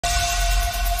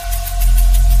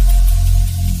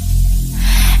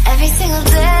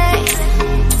single day.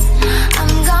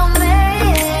 I'm gonna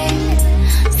make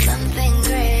something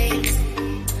great.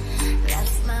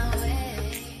 That's my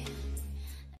way.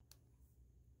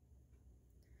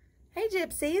 Hey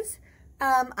Gypsies,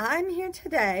 I'm here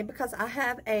today because I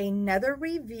have another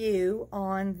review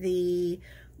on the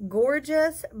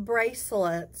gorgeous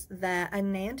bracelets that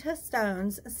Ananta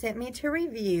Stones sent me to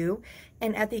review,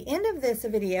 and at the end of this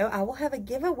video I will have a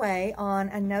giveaway on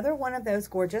another one of those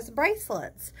gorgeous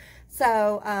bracelets.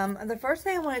 So the first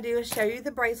thing I want to do is show you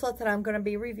the bracelet that I'm going to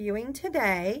be reviewing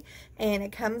today, and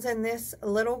it comes in this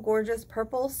little gorgeous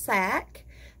purple sack.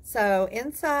 So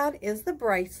inside is the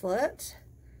bracelet.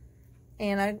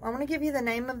 And I want to give you the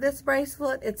name of this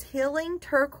bracelet. It's Healing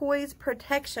Turquoise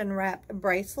Protection Wrap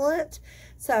Bracelet.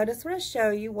 So I just want to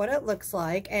show you what it looks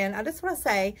like. And I just want to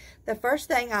say, the first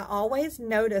thing I always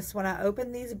notice when I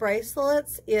open these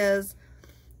bracelets is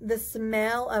the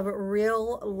smell of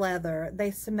real leather.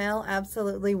 They smell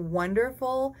absolutely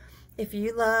wonderful. If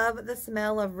you love the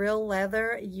smell of real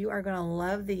leather, you are going to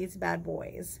love these bad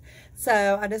boys.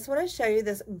 So I just want to show you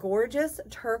this gorgeous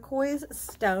turquoise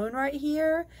stone right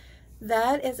here.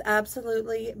 That is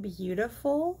absolutely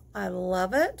beautiful. I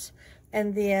love it.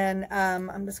 And then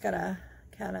I'm just gonna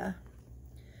kind of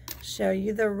show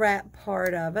you the wrap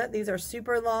part of it. These are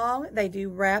super long. They do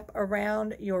wrap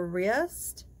around your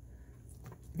wrist.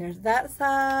 There's that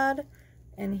side,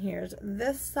 and here's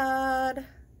this side.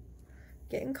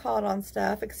 Getting caught on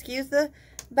stuff. Excuse the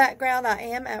background. I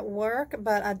am at work,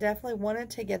 but I definitely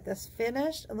wanted to get this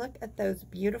finished. Look at those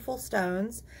beautiful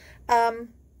stones.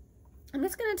 I'm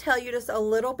just going to tell you just a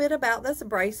little bit about this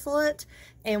bracelet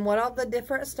and what all the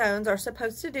different stones are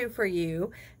supposed to do for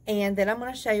you. And then I'm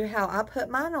going to show you how I put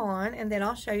mine on, and then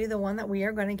I'll show you the one that we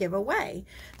are going to give away.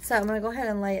 So I'm going to go ahead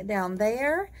and lay it down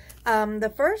there.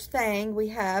 The first thing we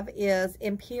have is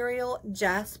Imperial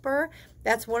Jasper.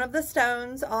 That's one of the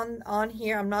stones on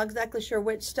here. I'm not exactly sure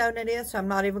which stone it is, so I'm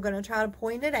not even going to try to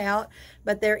point it out.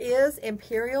 But there is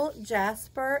Imperial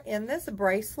Jasper in this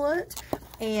bracelet.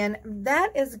 And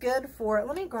that is good for,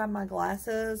 let me grab my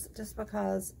glasses just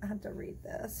because I have to read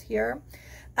this here.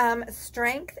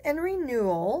 Strength and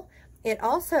renewal. It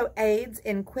also aids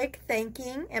in quick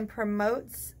thinking and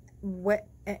promotes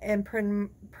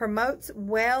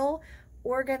well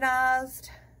organized.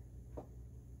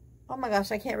 Oh my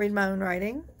gosh, I can't read my own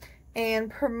writing. And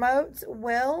promotes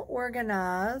well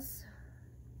organized.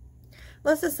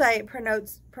 Let's just say it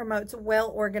promotes well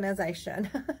organization.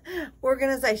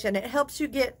 Organization. It helps you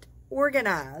get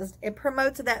organized. It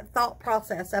promotes that thought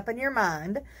process up in your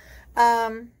mind.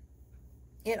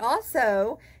 It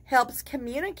also helps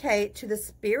communicate to the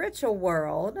spiritual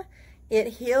world.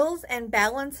 It heals and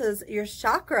balances your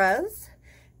chakras.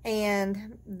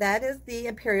 And that is the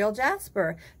Imperial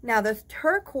Jasper. Now, the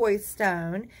turquoise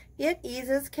stone, it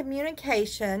eases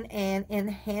communication and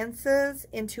enhances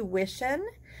intuition.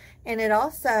 And it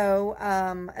also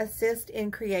assists in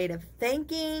creative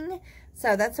thinking.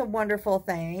 So that's a wonderful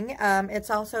thing. It's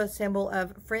also a symbol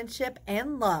of friendship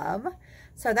and love.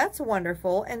 So that's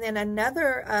wonderful. And then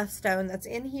another stone that's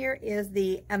in here is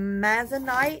the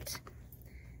Amazonite.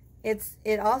 It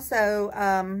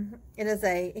is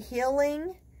a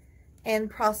healing and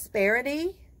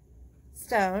prosperity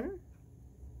stone.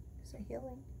 Is it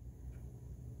healing?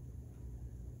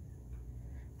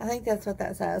 I think that's what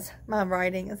that says. My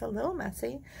writing is a little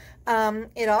messy.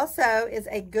 It also is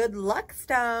a good luck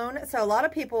stone. So a lot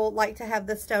of people like to have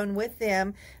this stone with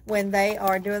them when they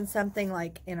are doing something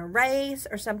like in a race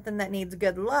or something that needs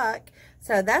good luck.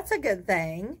 So that's a good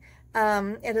thing.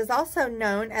 It is also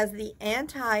known as the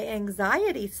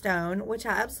anti-anxiety stone, which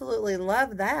I absolutely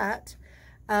love that.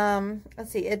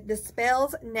 Let's see, it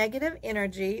dispels negative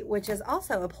energy, which is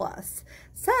also a plus.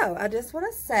 So I just want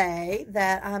to say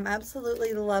that I'm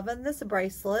absolutely loving this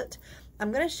bracelet. I'm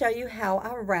going to show you how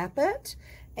I wrap it,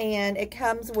 and it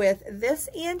comes with this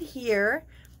end here,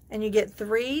 and you get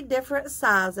 3 different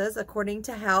sizes according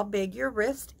to how big your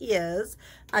wrist is.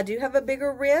 I do have a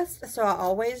bigger wrist, so I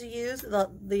always use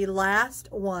the last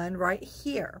one right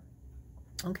here.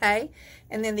 Okay,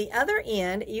 and then the other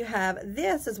end, you have,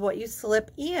 this is what you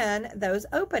slip in those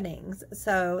openings.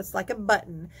 So it's like a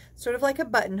button, sort of like a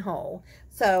buttonhole.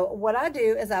 So what I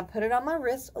do is I put it on my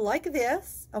wrist like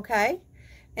this, okay?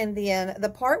 And then the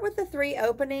part with the 3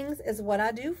 openings is what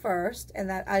I do first, and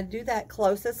that I do that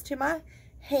closest to my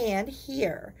hand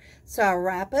here. So I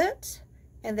wrap it,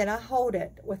 and then I hold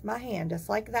it with my hand just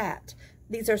like that.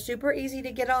 These are super easy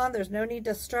to get on. There's no need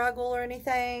to struggle or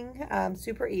anything.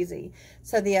 Super easy.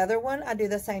 So the other one, I do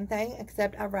the same thing,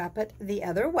 except I wrap it the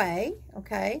other way,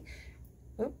 okay?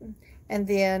 Oop. And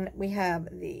then we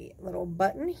have the little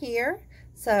button here.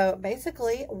 So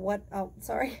basically what I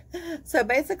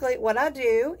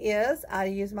do is I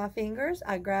use my fingers.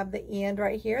 I grab the end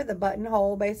right here. The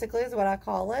buttonhole basically is what I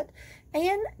call it.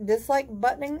 And just like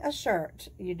buttoning a shirt,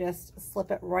 you just slip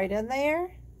it right in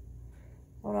there.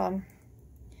 Hold on.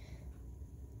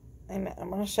 I'm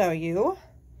going to show you.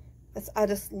 I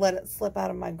just let it slip out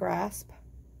of my grasp.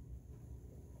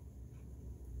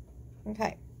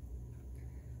 Okay.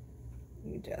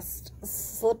 You just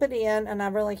slip it in, and I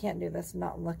really can't do this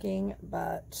not looking,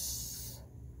 but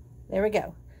there we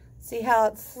go. See how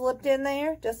it slipped in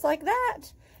there? Just like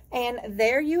that. And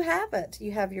there you have it.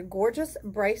 You have your gorgeous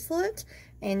bracelet,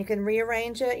 and you can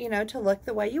rearrange it, you know, to look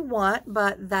the way you want,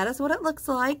 but that is what it looks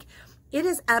like. It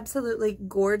is absolutely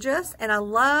gorgeous, and I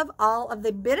love all of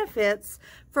the benefits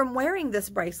from wearing this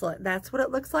bracelet. That's what it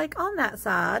looks like on that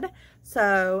side.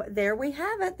 So there we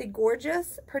have it, the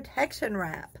gorgeous protection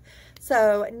wrap.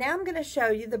 So now I'm going to show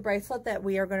you the bracelet that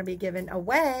we are going to be giving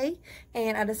away.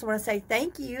 And I just want to say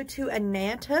thank you to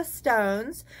Ananta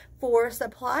Stones for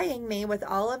supplying me with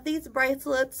all of these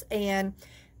bracelets and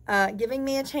giving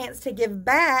me a chance to give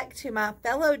back to my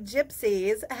fellow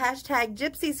gypsies. Hashtag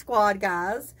Gypsy Squad,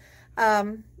 guys.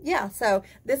 Yeah, so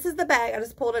this is the bag. I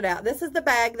just pulled it out. This is the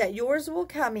bag that yours will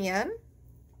come in.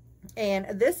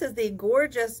 And this is the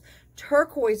gorgeous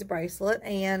turquoise bracelet.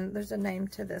 And there's a name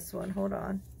to this one. Hold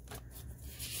on.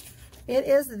 It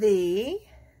is the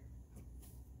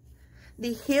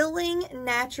Healing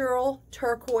Natural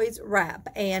Turquoise Wrap.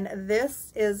 And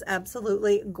this is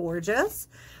absolutely gorgeous.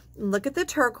 Look at the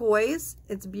turquoise.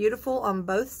 It's beautiful on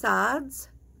both sides.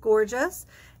 Gorgeous.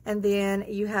 And then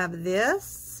you have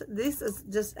this. This is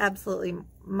just absolutely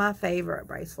my favorite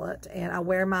bracelet. And I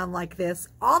wear mine like this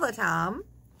all the time.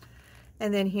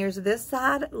 And then here's this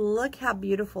side. Look how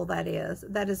beautiful that is.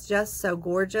 That is just so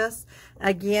gorgeous.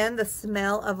 Again, the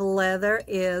smell of leather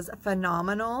is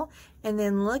phenomenal. And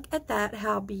then look at that,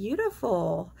 how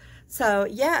beautiful. So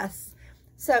yes.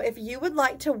 So if you would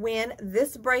like to win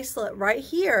this bracelet right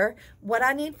here, what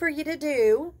I need for you to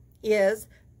do is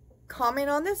comment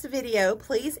on this video.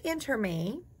 Please enter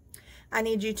me. I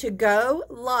need you to go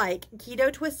like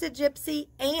Keto Twisted Gypsy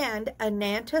and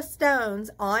Ananta Stones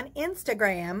on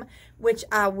Instagram, which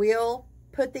I will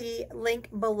put the link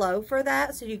below for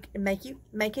that so you can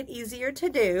make it easier to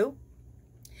do.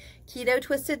 Keto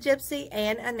Twisted Gypsy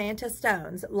and Ananta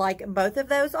Stones. Like both of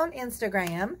those on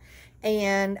Instagram.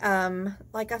 And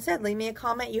like I said, leave me a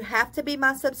comment. You have to be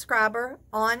my subscriber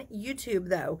on YouTube,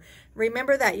 though.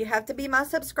 Remember that. You have to be my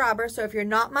subscriber. So if you're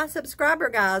not my subscriber,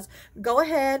 guys, go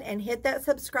ahead and hit that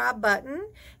subscribe button.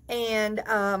 And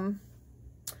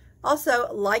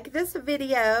also, like this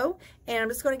video. And I'm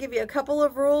just going to give you a couple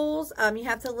of rules. You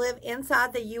have to live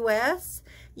inside the U.S.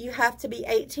 You have to be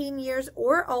 18 years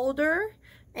or older.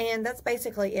 And that's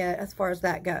basically it as far as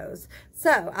that goes.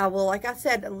 So I will, like I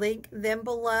said, link them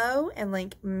below and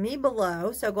link me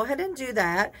below. So go ahead and do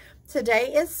that.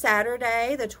 Today is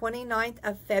Saturday, the 29th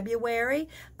of February.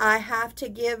 I have to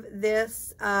give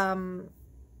this at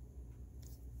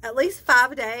least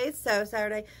 5 days. So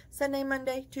Saturday, Sunday,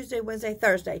 Monday, Tuesday, Wednesday,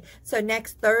 Thursday. So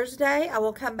next Thursday, I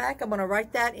will come back. I'm going to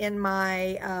write that in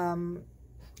my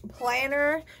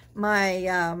planner,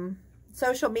 my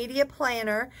social media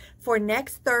planner for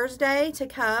next Thursday to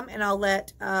come, and I'll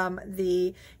let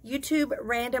the YouTube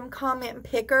random comment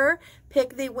picker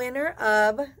pick the winner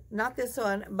of, not this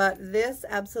one, but this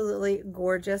absolutely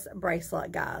gorgeous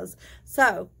bracelet, guys.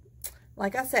 So,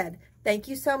 like I said, thank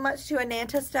you so much to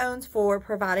Ananta Stones for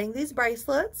providing these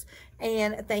bracelets,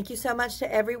 and thank you so much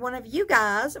to every one of you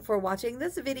guys for watching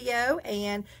this video,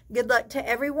 and good luck to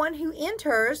everyone who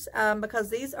enters because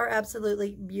these are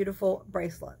absolutely beautiful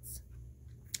bracelets.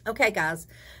 Okay, guys,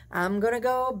 I'm going to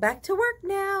go back to work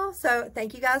now. So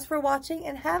thank you guys for watching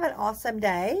and have an awesome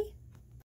day.